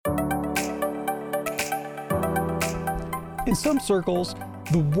In some circles,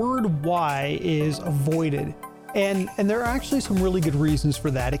 the word why is avoided. And there are actually some really good reasons for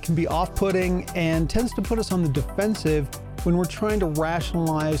that. It can be off-putting and tends to put us on the defensive when we're trying to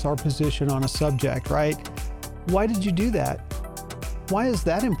rationalize our position on a subject, right? Why did you do that? Why is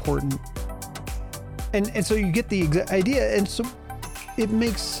that important? And so you get the idea, and so it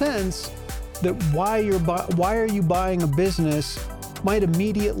makes sense that why are you buying a business might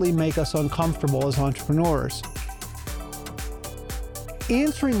immediately make us uncomfortable as entrepreneurs.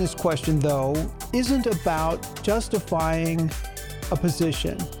 Answering this question, though, isn't about justifying a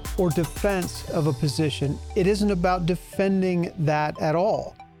position or defense of a position. It isn't about defending that at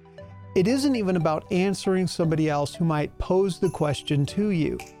all. It isn't even about answering somebody else who might pose the question to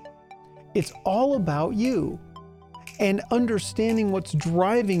you. It's all about you and understanding what's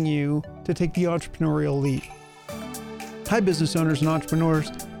driving you to take the entrepreneurial leap. Hi, business owners and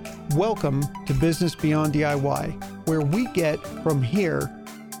entrepreneurs. Welcome to Business Beyond DIY, where we get from here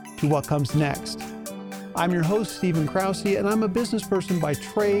to what comes next. I'm your host, Stephen Krause, and I'm a business person by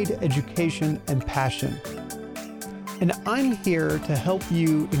trade, education, and passion. And I'm here to help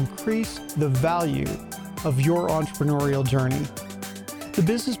you increase the value of your entrepreneurial journey. The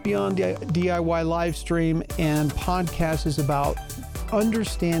Business Beyond DIY live stream and podcast is about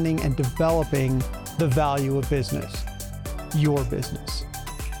understanding and developing the value of business, your business.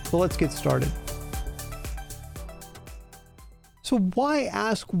 So let's get started. So why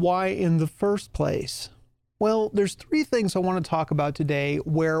ask why in the first place? Well, there's three things I want to talk about today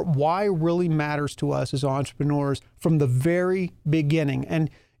where why really matters to us as entrepreneurs from the very beginning. And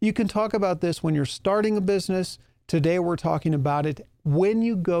you can talk about this when you're starting a business. Today we're talking about it when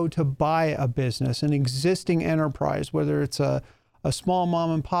you go to buy a business, an existing enterprise, whether it's a small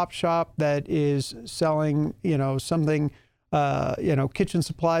mom and pop shop that is selling, something, kitchen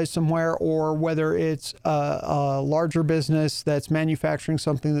supplies somewhere, or whether it's a larger business that's manufacturing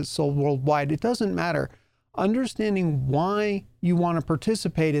something that's sold worldwide. It doesn't matter. Understanding why you want to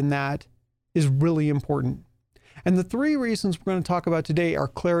participate in that is really important. And the three reasons we're going to talk about today are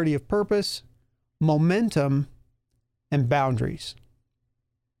clarity of purpose, momentum, and boundaries.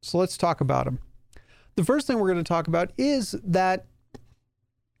 So let's talk about them. The first thing we're going to talk about is that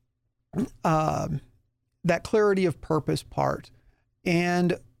clarity of purpose part.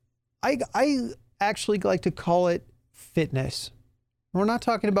 And I actually like to call it fitness. We're not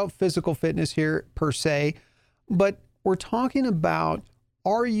talking about physical fitness here per se, but we're talking about,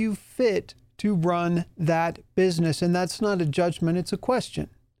 are you fit to run that business? And that's not a judgment, it's a question,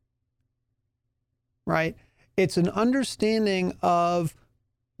 right? It's an understanding of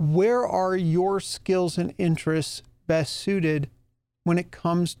where are your skills and interests best suited when it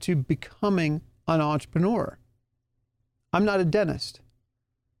comes to becoming an entrepreneur. I'm not a dentist.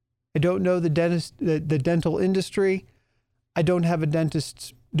 I don't know the dental industry. I don't have a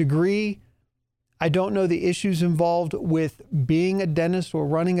dentist's degree. I don't know the issues involved with being a dentist or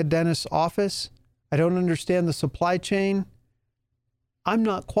running a dentist's office. I don't understand the supply chain. I'm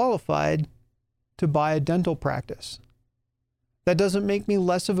not qualified to buy a dental practice. That doesn't make me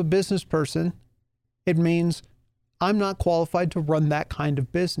less of a business person. It means I'm not qualified to run that kind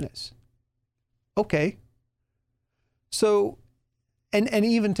of business. Okay. So, and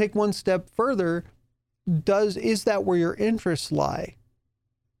even take one step further, is that where your interests lie?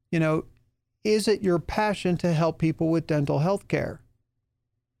 Is it your passion to help people with dental health care?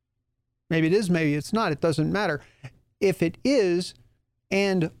 Maybe it is, maybe it's not. It doesn't matter. If it is,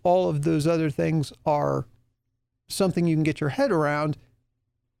 and all of those other things are something you can get your head around,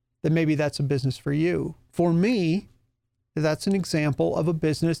 then maybe that's a business for you. For me, that's an example of a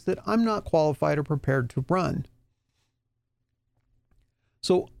business that I'm not qualified or prepared to run.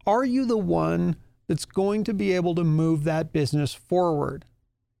 So are you the one that's going to be able to move that business forward?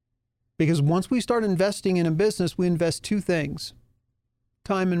 Because once we start investing in a business, we invest two things: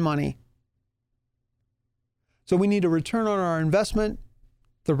 time and money. So we need a return on our investment,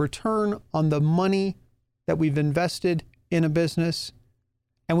 the return on the money that we've invested in a business,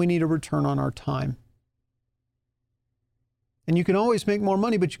 and we need a return on our time. And you can always make more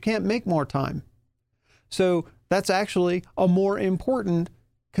money, but you can't make more time. So that's actually a more important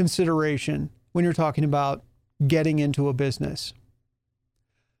consideration when you're talking about getting into a business.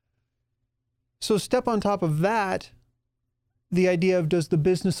 So step on top of that, the idea of, does the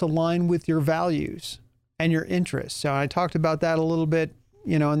business align with your values and your interests? So I talked about that a little bit,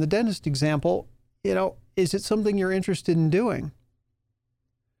 in the dentist example. Is it something you're interested in doing?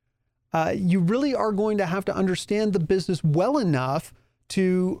 You really are going to have to understand the business well enough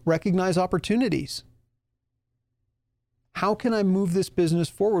to recognize opportunities. How can I move this business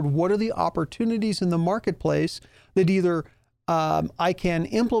forward? What are the opportunities in the marketplace that either I can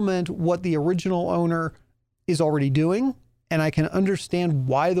implement what the original owner is already doing, and I can understand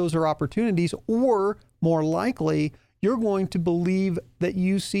why those are opportunities, or more likely, you're going to believe that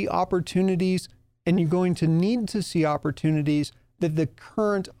you see opportunities and you're going to need to see opportunities that the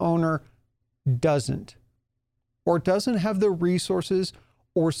current owner doesn't, or doesn't have the resources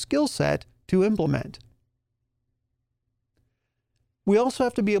or skill set to implement. We also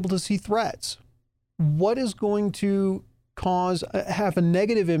have to be able to see threats. What is going to have a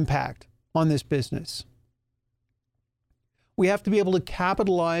negative impact on this business? We have to be able to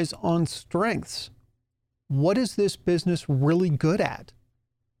capitalize on strengths. What is this business really good at?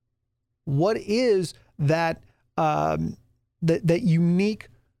 What is that that unique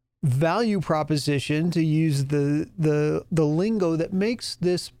value proposition, to use the lingo, that makes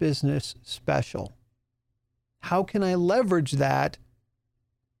this business special? How can I leverage that,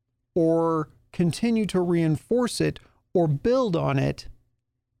 or continue to reinforce it, or build on it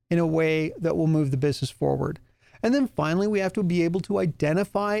in a way that will move the business forward? And then finally, we have to be able to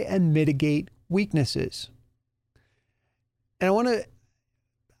identify and mitigate weaknesses. And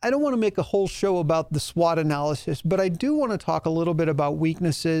I don't want to make a whole show about the SWOT analysis, but I do want to talk a little bit about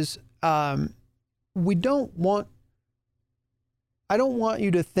weaknesses. I don't want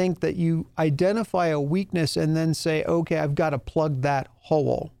you to think that you identify a weakness and then say, okay, I've got to plug that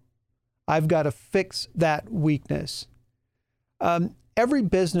hole. I've got to fix that weakness. Every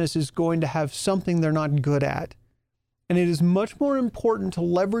business is going to have something they're not good at. And it is much more important to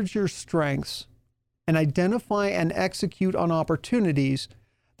leverage your strengths and identify and execute on opportunities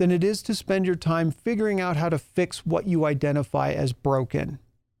than it is to spend your time figuring out how to fix what you identify as broken.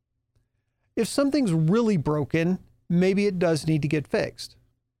 If something's really broken, maybe it does need to get fixed.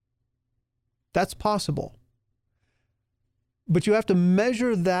 That's possible. But you have to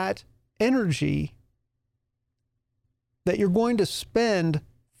measure that energy that you're going to spend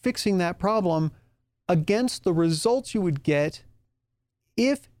fixing that problem against the results you would get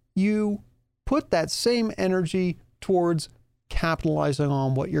if you put that same energy towards capitalizing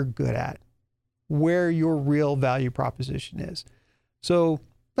on what you're good at, where your real value proposition is. So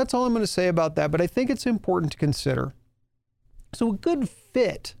that's all I'm going to say about that, but I think it's important to consider. So a good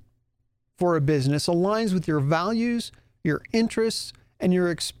fit for a business aligns with your values, your interests, and your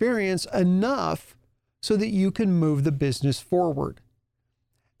experience enough so that you can move the business forward.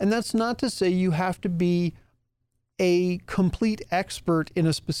 And that's not to say you have to be a complete expert in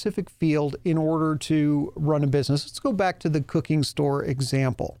a specific field in order to run a business. Let's go back to the cooking store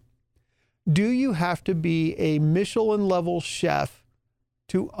example. Do you have to be a Michelin level chef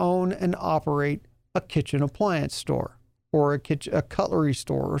to own and operate a kitchen appliance store or a cutlery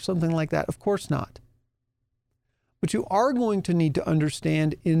store or something like that? Of course not. But you are going to need to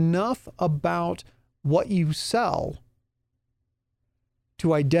understand enough about what you sell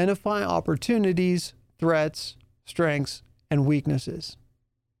to identify opportunities, threats, strengths, and weaknesses.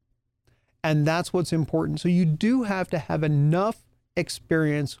 And that's what's important. So you do have to have enough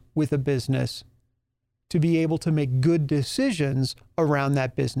experience with a business to be able to make good decisions around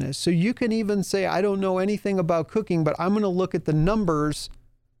that business. So you can even say, I don't know anything about cooking, but I'm going to look at the numbers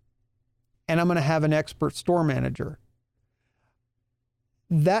and I'm going to have an expert store manager.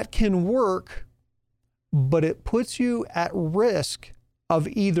 That can work, but it puts you at risk of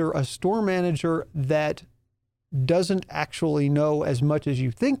either a store manager that doesn't actually know as much as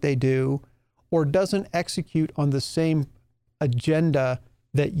you think they do, or doesn't execute on the same agenda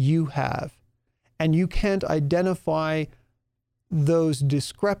that you have. And you can't identify those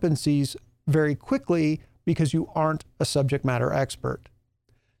discrepancies very quickly because you aren't a subject matter expert.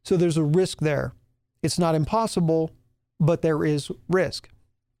 So there's a risk there. It's not impossible, but there is risk.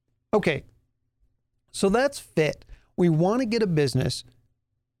 Okay, so that's fit. We want to get a business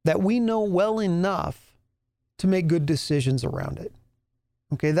that we know well enough to make good decisions around it.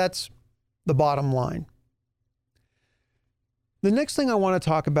 Okay, that's the bottom line. The next thing I want to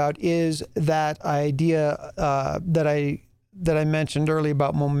talk about is that idea that I mentioned earlier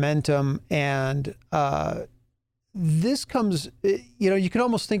about momentum, and this comes, you can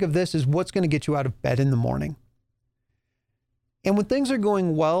almost think of this as what's going to get you out of bed in the morning. And when things are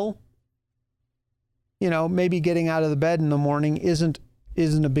going well, maybe getting out of the bed in the morning isn't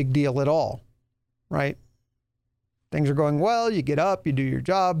a big deal at all, right? Things are going well, you get up, you do your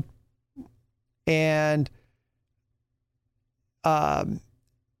job, and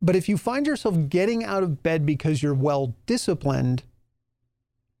but if you find yourself getting out of bed because you're well disciplined,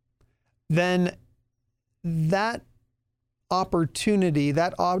 then that opportunity,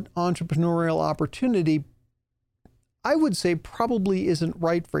 that entrepreneurial opportunity, I would say probably isn't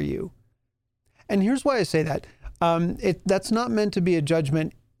right for you. And here's why I say that. That's not meant to be a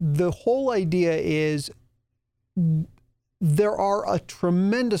judgment. The whole idea is there are a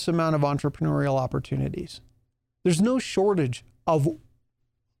tremendous amount of entrepreneurial opportunities. There's no shortage of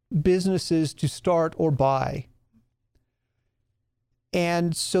businesses to start or buy.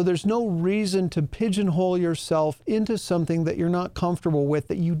 And so there's no reason to pigeonhole yourself into something that you're not comfortable with,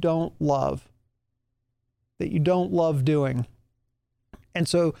 that you don't love doing. And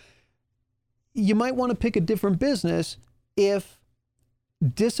so you might want to pick a different business if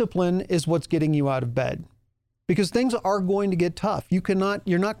discipline is what's getting you out of bed, because things are going to get tough. You're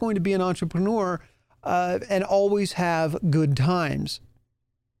not going to be an entrepreneur and always have good times.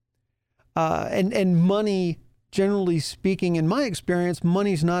 And money, generally speaking, in my experience,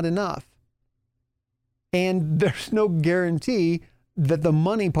 money's not enough. And there's no guarantee that the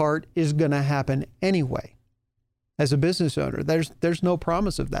money part is going to happen anyway. As a business owner, there's no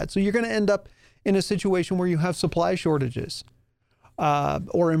promise of that. So you're going to end up in a situation where you have supply shortages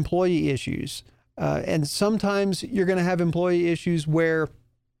or employee issues. And sometimes you're going to have employee issues where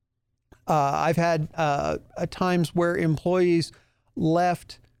I've had times where employees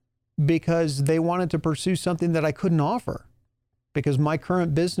left because they wanted to pursue something that I couldn't offer, because my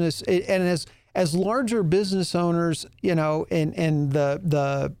current business, and as larger business owners, in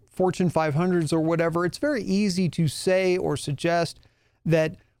the Fortune 500s or whatever, it's very easy to say or suggest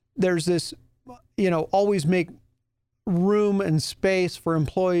that there's this, always make room and space for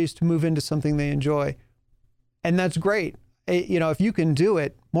employees to move into something they enjoy. And that's great. If you can do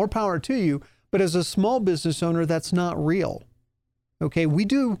it, more power to you. But as a small business owner, that's not real. Okay, we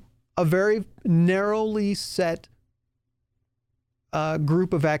do a very narrowly set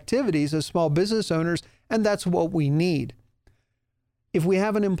group of activities as small business owners, and that's what we need. If we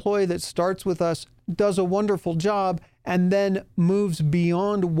have an employee that starts with us, does a wonderful job, and then moves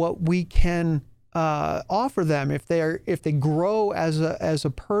beyond what we can offer them, if they grow as a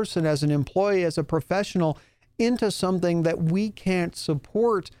person, as an employee, as a professional, into something that we can't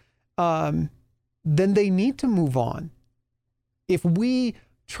support, then they need to move on. If we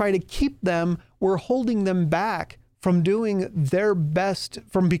try to keep them, we're holding them back from doing their best,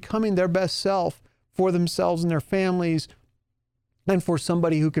 from becoming their best self for themselves and their families, and for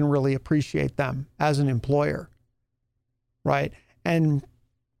somebody who can really appreciate them as an employer, right? And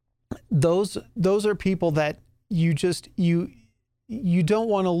those are people that you don't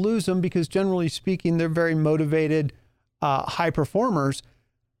want to lose them, because generally speaking, they're very motivated, high performers,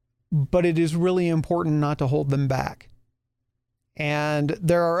 but it is really important not to hold them back. And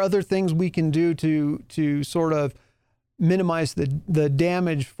there are other things we can do to sort of minimize the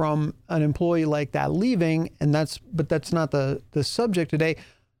damage from an employee like that leaving. But that's not the subject today.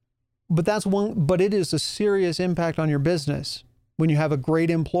 But it is a serious impact on your business when you have a great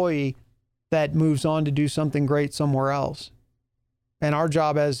employee that moves on to do something great somewhere else. And our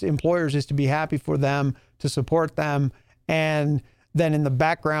job as employers is to be happy for them, to support them, and then in the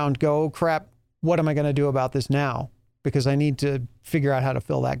background go, oh, crap, what am I going to do about this now? Because I need to figure out how to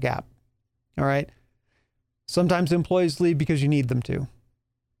fill that gap. All right. Sometimes employees leave because you need them to.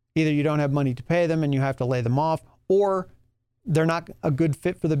 Either you don't have money to pay them and you have to lay them off, or they're not a good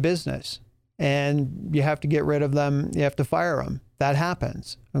fit for the business and you have to get rid of them. You have to fire them. That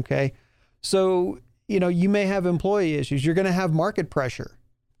happens. Okay. So, you may have employee issues. You're going to have market pressure,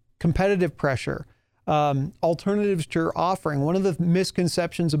 competitive pressure, alternatives to your offering. One of the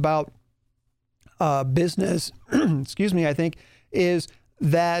misconceptions about business, I think, is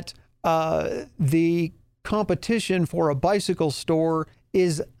that the competition for a bicycle store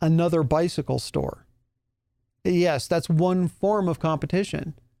is another bicycle store. Yes, that's one form of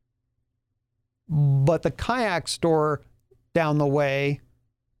competition. But the kayak store down the way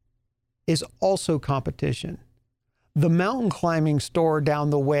is also competition. The mountain climbing store down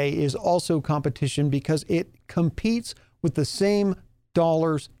the way is also competition, because it competes with the same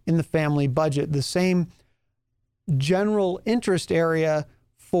dollars in the family budget, the same general interest area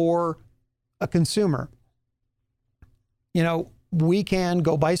for a consumer. We can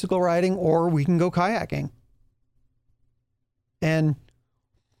go bicycle riding or we can go kayaking. And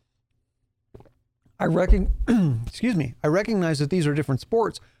I recognize that these are different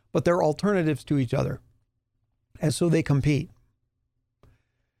sports, but they're alternatives to each other. And so they compete.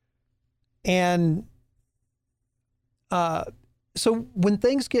 And so when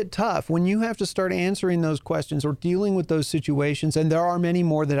things get tough, when you have to start answering those questions or dealing with those situations, and there are many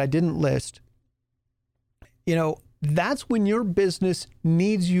more that I didn't list, that's when your business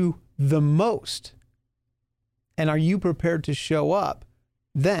needs you the most. And are you prepared to show up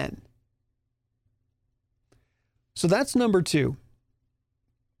then? So that's number 2.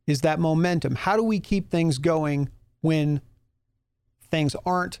 is that momentum. How do we keep things going when things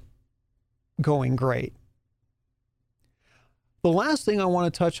aren't going great? The last thing I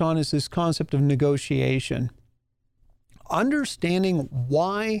want to touch on is this concept of negotiation. Understanding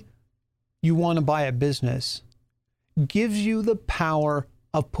why you want to buy a business gives you the power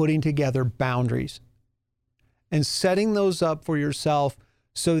of putting together boundaries and setting those up for yourself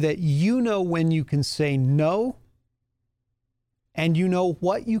so that you know when you can say no and you know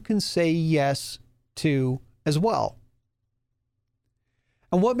what you can say yes to as well.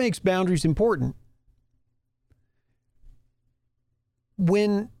 And what makes boundaries important?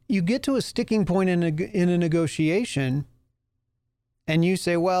 When you get to a sticking point in a negotiation and you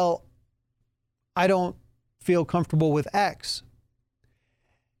say, well, I don't feel comfortable with X.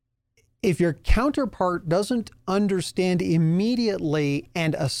 If your counterpart doesn't understand immediately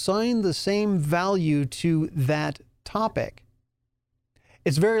and assign the same value to that topic,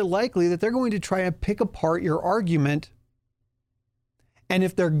 it's very likely that they're going to try and pick apart your argument. And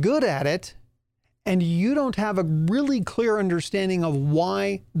if they're good at it, and you don't have a really clear understanding of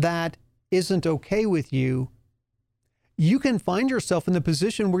why that isn't okay with you, you can find yourself in the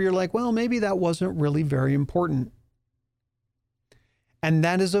position where you're like, well, maybe that wasn't really very important. And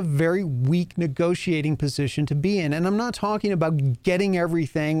that is a very weak negotiating position to be in. And I'm not talking about getting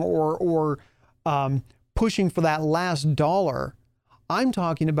everything or pushing for that last dollar. I'm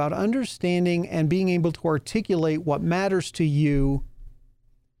talking about understanding and being able to articulate what matters to you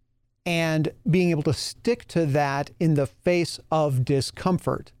and being able to stick to that in the face of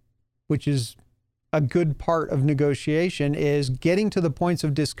discomfort, which is a good part of negotiation, is getting to the points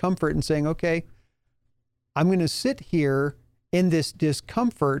of discomfort and saying, okay, I'm going to sit here in this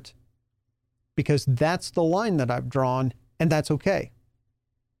discomfort because that's the line that I've drawn, and that's okay.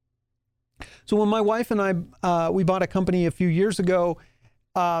 So when my wife and I, we bought a company a few years ago,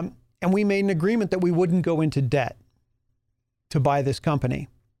 and we made an agreement that we wouldn't go into debt to buy this company.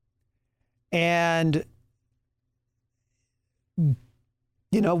 And, you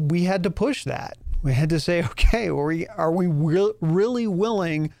know, we had to push that. We had to say, okay, are we really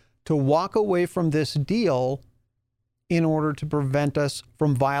willing to walk away from this deal in order to prevent us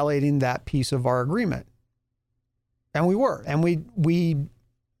from violating that piece of our agreement? And we were. And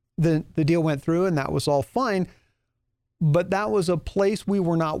the deal went through and that was all fine. But that was a place we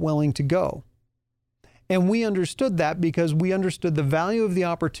were not willing to go. And we understood that because we understood the value of the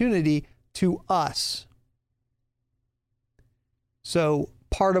opportunity to us. So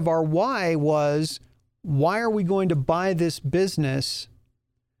part of our why was, why are we going to buy this business?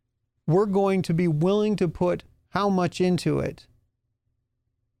 We're going to be willing to put how much into it?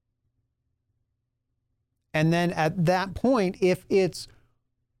 And then at that point, if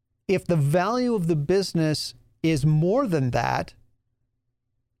the value of the business is more than that,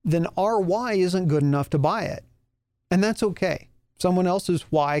 then our why isn't good enough to buy it. And that's okay. Someone else's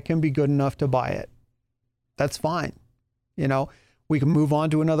why can be good enough to buy it. That's fine. You know, we can move on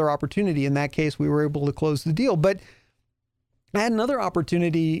to another opportunity. In that case, we were able to close the deal. But I had another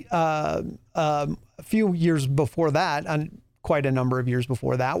opportunity a few years before that, and quite a number of years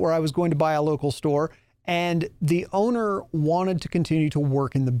before that, where I was going to buy a local store, and the owner wanted to continue to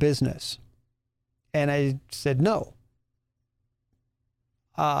work in the business. And I said no.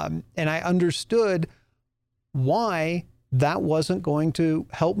 And I understood why that wasn't going to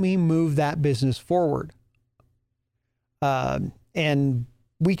help me move that business forward. And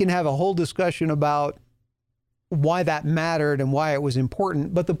we can have a whole discussion about why that mattered and why it was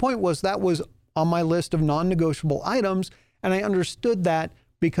important. But the point was that was on my list of non-negotiable items. And I understood that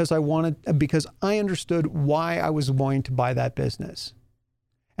because I understood why I was going to buy that business.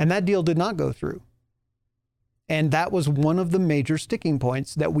 And that deal did not go through. And that was one of the major sticking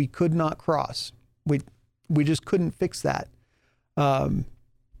points that we could not cross. We just couldn't fix that. And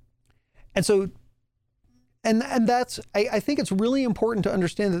that's, I think it's really important to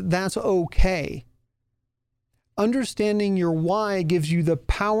understand that that's okay. Understanding your why gives you the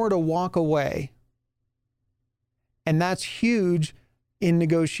power to walk away. And that's huge in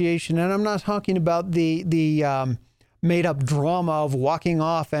negotiation. And I'm not talking about the made up drama of walking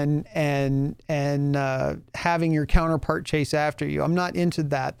off and having your counterpart chase after you. I'm not into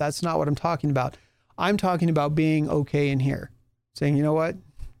that. That's not what I'm talking about. I'm talking about being okay in here. Saying, you know what?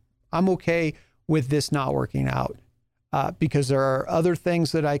 I'm okay with this not working out because there are other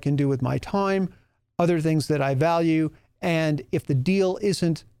things that I can do with my time, other things that I value. And if the deal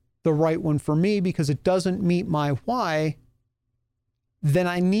isn't the right one for me because it doesn't meet my why, then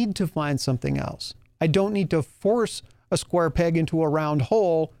I need to find something else. I don't need to force a square peg into a round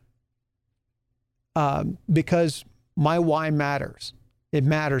hole because my why matters. It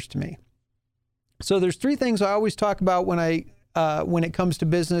matters to me. So there's three things I always talk about when it comes to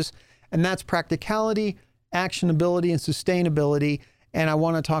business, and that's practicality, actionability, and sustainability. And I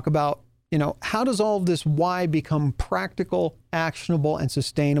want to talk about, how does all of this why become practical, actionable, and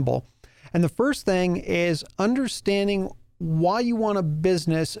sustainable? And the first thing is understanding why you want a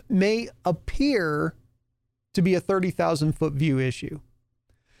business may appear to be a 30,000 foot view issue.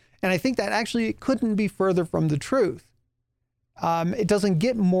 And I think that actually couldn't be further from the truth. It doesn't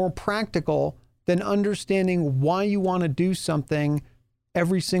get more practical than understanding why you want to do something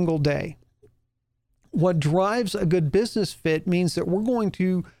every single day. What drives a good business fit means that we're going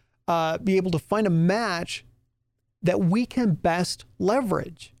to be able to find a match that we can best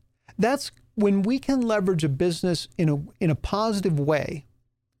leverage. That's when we can leverage a business in a positive way.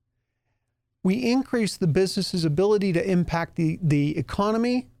 We increase the business's ability to impact the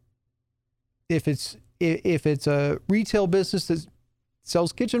economy. If it's a retail business that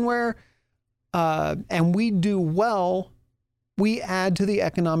sells kitchenware, and we do well, we add to the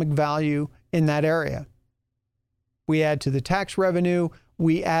economic value in that area. We add to the tax revenue.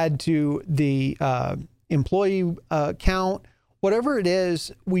 We add to the employee count. Whatever it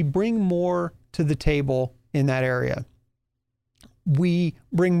is, we bring more to the table in that area. We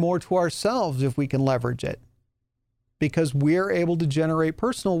bring more to ourselves if we can leverage it, because we're able to generate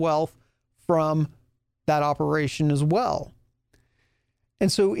personal wealth from that operation as well.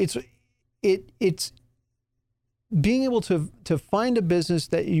 And so it's being able to find a business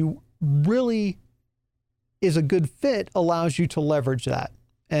that you really is a good fit allows you to leverage that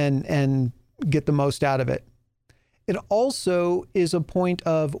and get the most out of it. It also is a point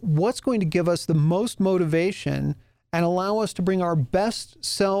of what's going to give us the most motivation and allow us to bring our best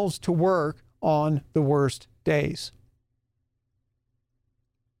selves to work on the worst days.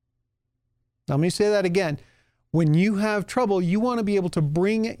 Let me say that again. When you have trouble, you want to be able to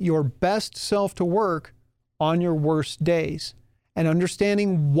bring your best self to work on your worst days. And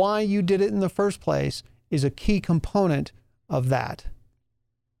understanding why you did it in the first place is a key component of that.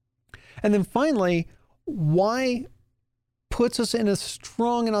 And then finally, why puts us in a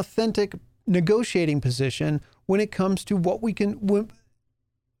strong and authentic negotiating position when it comes to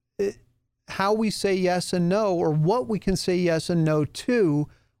how we say yes and no, or what we can say yes and no to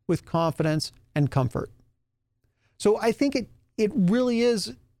with confidence and comfort. So I think it really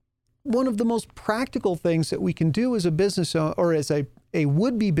is one of the most practical things that we can do as a business owner, or as a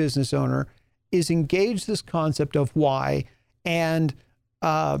would-be business owner, is engage this concept of why and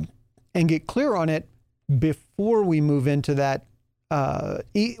get clear on it before we move into that,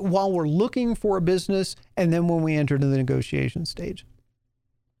 while we're looking for a business, and then when we enter into the negotiation stage.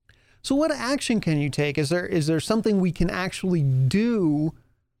 So what action can you take? Is there something we can actually do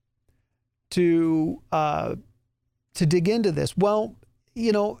to dig into this? Well,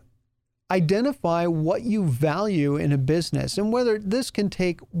 identify what you value in a business, and whether this can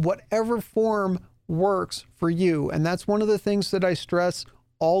take whatever form works for you. And that's one of the things that I stress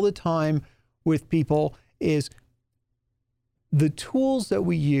all the time with people is the tools that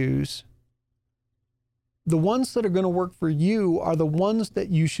we use, the ones that are going to work for you are the ones that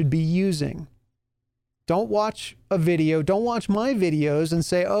you should be using. Don't watch a video, don't watch my videos and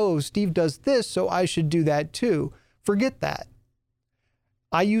say, oh, Steve does this, so I should do that too. Forget that.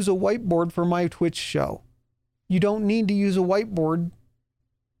 I use a whiteboard for my Twitch show. You don't need to use a whiteboard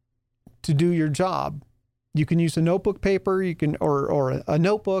to do your job. You can use a notebook paper, or a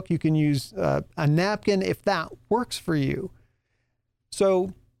notebook, you can use a napkin if that works for you.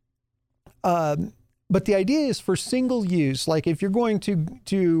 So, but the idea is for single use. Like if you're going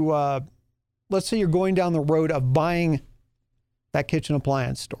to let's say you're going down the road of buying that kitchen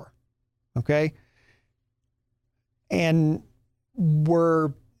appliance store, okay? And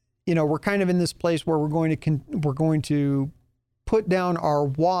we're kind of in this place where we're going to put down our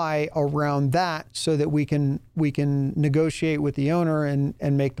why around that so that we can negotiate with the owner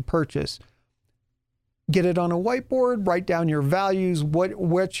and make the purchase. Get it on a whiteboard, write down your values,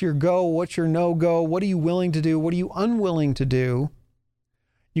 what's your go, what's your no-go, what are you willing to do, what are you unwilling to do.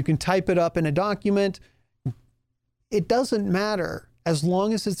 You can type it up in a document. It doesn't matter as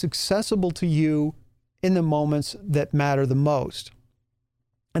long as it's accessible to you in the moments that matter the most.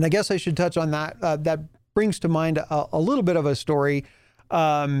 And I guess I should touch on that. That brings to mind a little bit of a story.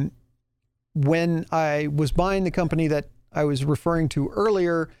 When I was buying the company that I was referring to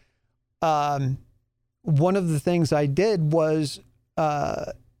earlier, one of the things I did was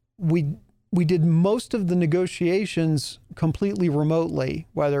we did most of the negotiations completely remotely,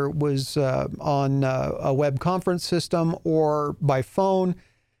 whether it was on a web conference system or by phone.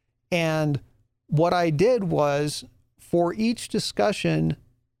 And what I did was for each discussion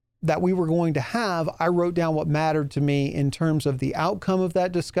that we were going to have, I wrote down what mattered to me in terms of the outcome of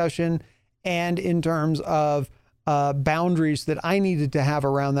that discussion and in terms of boundaries that I needed to have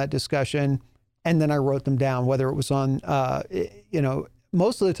around that discussion. And then I wrote them down, whether it was on,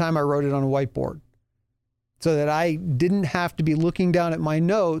 most of the time I wrote it on a whiteboard so that I didn't have to be looking down at my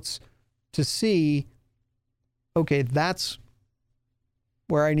notes to see, okay, that's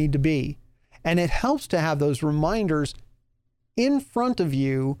where I need to be. And it helps to have those reminders in front of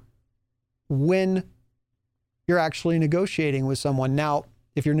you when you're actually negotiating with someone. Now,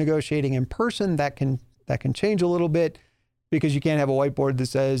 if you're negotiating in person, that can change a little bit, because you can't have a whiteboard that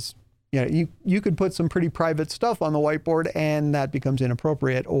says, you could put some pretty private stuff on the whiteboard and that becomes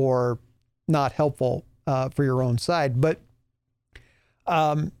inappropriate or not helpful for your own side. But,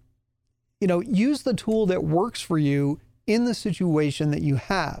 use the tool that works for you in the situation that you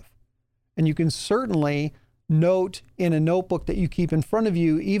have. And you can certainly note in a notebook that you keep in front of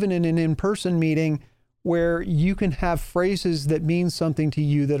you, even in an in-person meeting, where you can have phrases that mean something to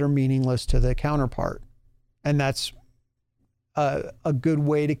you that are meaningless to the counterpart. And that's a good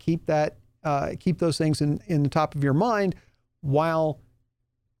way to keep those things in the top of your mind while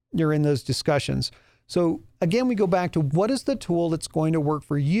you're in those discussions. So again, we go back to what is the tool that's going to work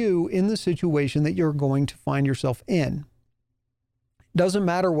for you in the situation that you're going to find yourself in. Doesn't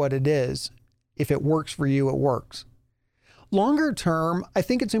matter what it is. If it works for you, it works. Longer term, I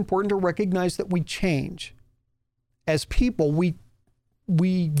think it's important to recognize that we change. As people, we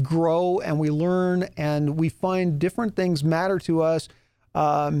grow and we learn and we find different things matter to us.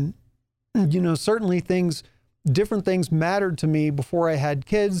 Certainly different things mattered to me before I had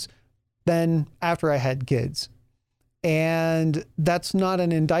kids than after I had kids. And that's not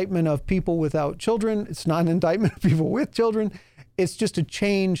an indictment of people without children. It's not an indictment of people with children. It's just a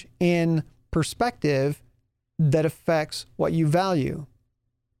change in perspective that affects what you value.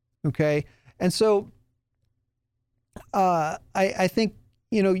 Okay. And so, I think,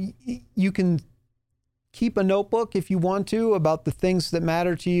 you can keep a notebook if you want to about the things that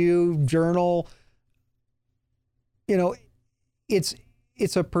matter to you, journal. It's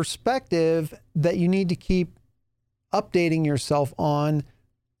a perspective that you need to keep updating yourself on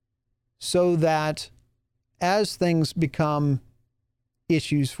so that as things become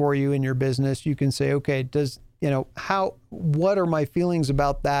issues for you in your business, you can say, okay, what are my feelings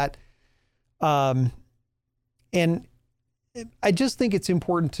about that? And I just think it's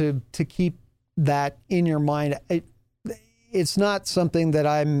important to keep that in your mind. It's not something that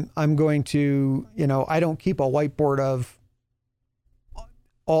I'm going to, I don't keep a whiteboard of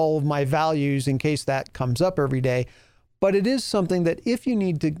all of my values in case that comes up every day, but it is something that if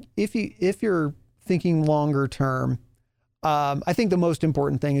you're thinking longer term, I think the most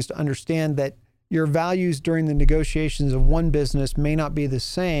important thing is to understand that your values during the negotiations of one business may not be the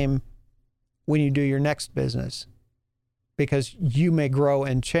same when you do your next business, because you may grow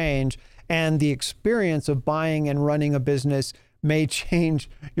and change, and the experience of buying and running a business may change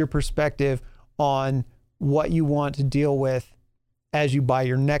your perspective on what you want to deal with as you buy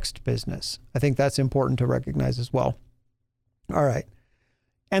your next business. I think that's important to recognize as well. All right.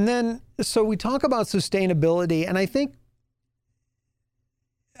 And then, so we talk about sustainability, and I think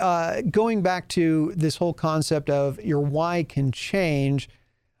going back to this whole concept of your why can change,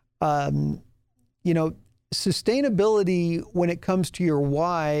 sustainability when it comes to your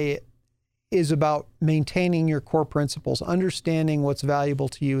why is about maintaining your core principles, understanding what's valuable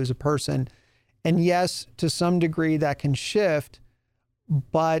to you as a person. And yes, to some degree that can shift,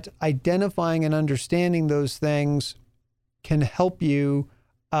 but identifying and understanding those things can help you,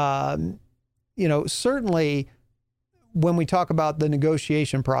 certainly when we talk about the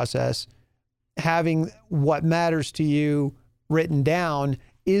negotiation process, having what matters to you written down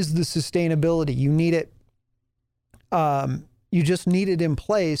is the sustainability. You need it. You just need it in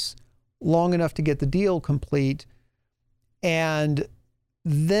place long enough to get the deal complete. And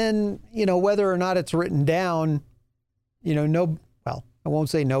then, whether or not it's written down, I won't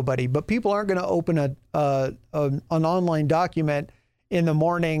say nobody, but people aren't going to open an online document in the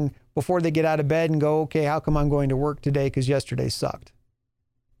morning before they get out of bed and go, okay, how come I'm going to work today because yesterday sucked?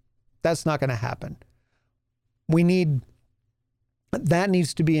 That's not going to happen. That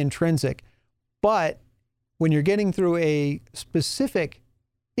needs to be intrinsic. But when you're getting through a specific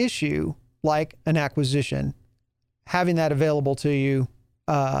issue like an acquisition, having that available to you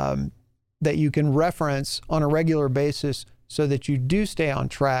that you can reference on a regular basis so that you do stay on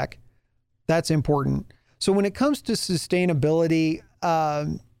track, that's important. So when it comes to sustainability,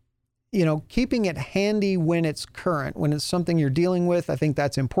 keeping it handy when it's current, when it's something you're dealing with, I think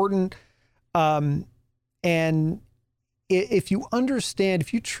that's important. And if you understand,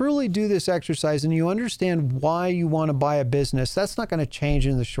 if you truly do this exercise and you understand why you want to buy a business, that's not going to change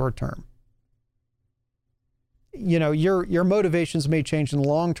in the short term. You know, your motivations may change in the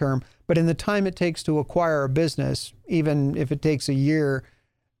long term, but in the time it takes to acquire a business, even if it takes a year,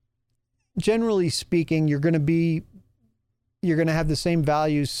 generally speaking, you're going to have the same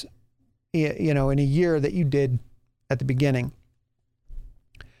values, you know, in a year that you did at the beginning.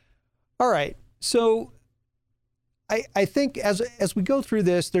 All right. So I think as we go through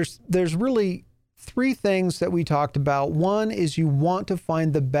this, there's really three things that we talked about. One is you want to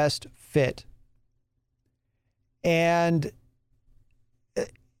find the best fit. And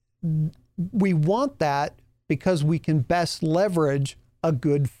we want that because we can best leverage a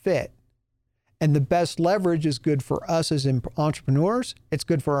good fit. And the best leverage is good for us as entrepreneurs. It's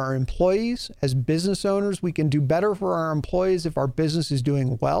good for our employees. As business owners, we can do better for our employees if our business is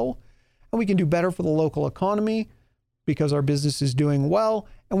doing well. And we can do better for the local economy because our business is doing well.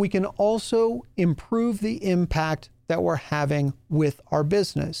 And we can also improve the impact that we're having with our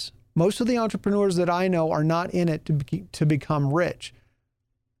business. Most of the entrepreneurs that I know are not in it to become rich.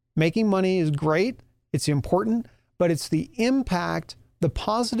 Making money is great. It's important, but it's the impact, the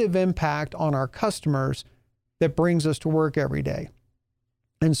positive impact on our customers that brings us to work every day.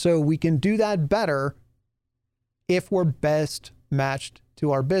 And so we can do that better if we're best matched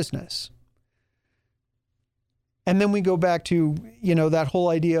to our business. And then we go back to, you know, that whole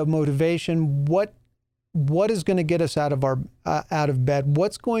idea of motivation. What is going to get us out of bed?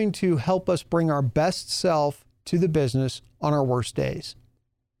 What's going to help us bring our best self to the business on our worst days?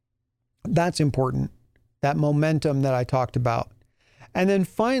 That's important. That momentum that I talked about. And then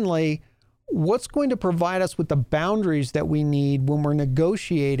finally, what's going to provide us with the boundaries that we need when we're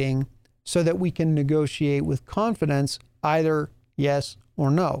negotiating so that we can negotiate with confidence, either yes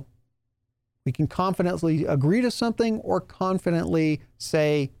or no. We can confidently agree to something or confidently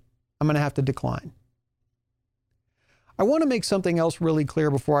say, I'm going to have to decline. I want to make something else really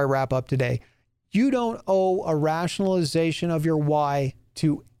clear before I wrap up today. You don't owe a rationalization of your why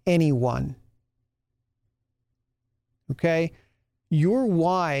to anyone. Okay? Your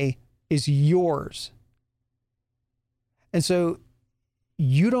why is yours. And so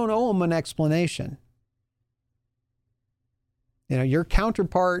you don't owe them an explanation. You know, your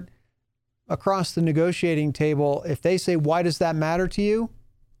counterpart across the negotiating table, if they say, why does that matter to you?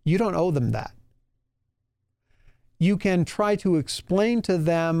 You don't owe them that. You can try to explain to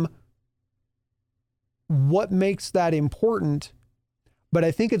them what makes that important, but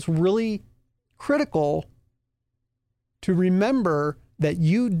I think it's really critical to remember that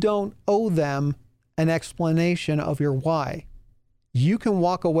you don't owe them an explanation of your why. You can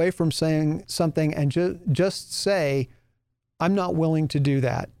walk away from saying something and just say, I'm not willing to do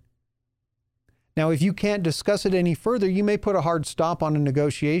that. Now, if you can't discuss it any further, you may put a hard stop on a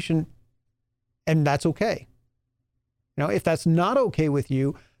negotiation, and that's okay. Now, if that's not okay with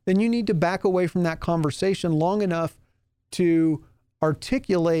you, then you need to back away from that conversation long enough to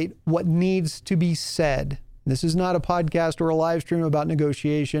articulate what needs to be said. This is not a podcast or a live stream about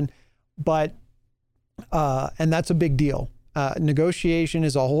negotiation, but, and that's a big deal. Negotiation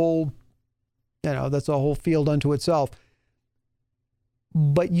is a whole, that's a whole field unto itself.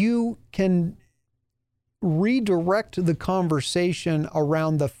 But you can redirect the conversation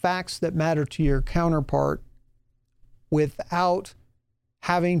around the facts that matter to your counterpart without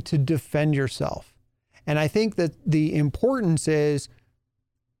having to defend yourself. And I think that the importance is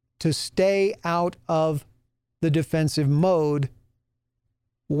to stay out of the defensive mode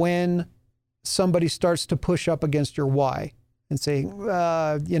when somebody starts to push up against your why and say,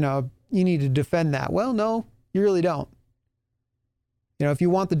 you need to defend that. Well, no, you really don't. If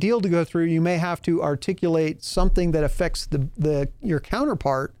you want the deal to go through, you may have to articulate something that affects your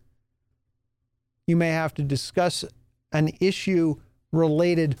counterpart. You may have to discuss an issue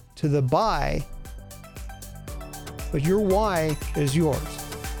related to the buy, but your why is yours,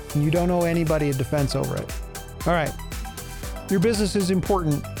 and you don't owe anybody a defense over it. All right. Your business is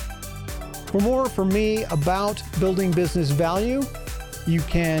important. For more from me about building business value, you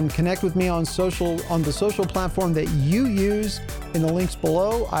can connect with me on the social platform that you use in the links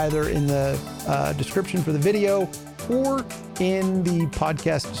below, either in the description for the video or in the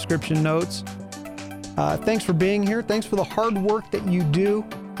podcast description notes. Thanks for being here. Thanks for the hard work that you do.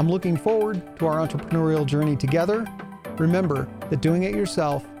 I'm looking forward to our entrepreneurial journey together. Remember that doing it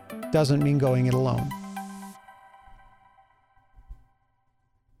yourself doesn't mean going it alone.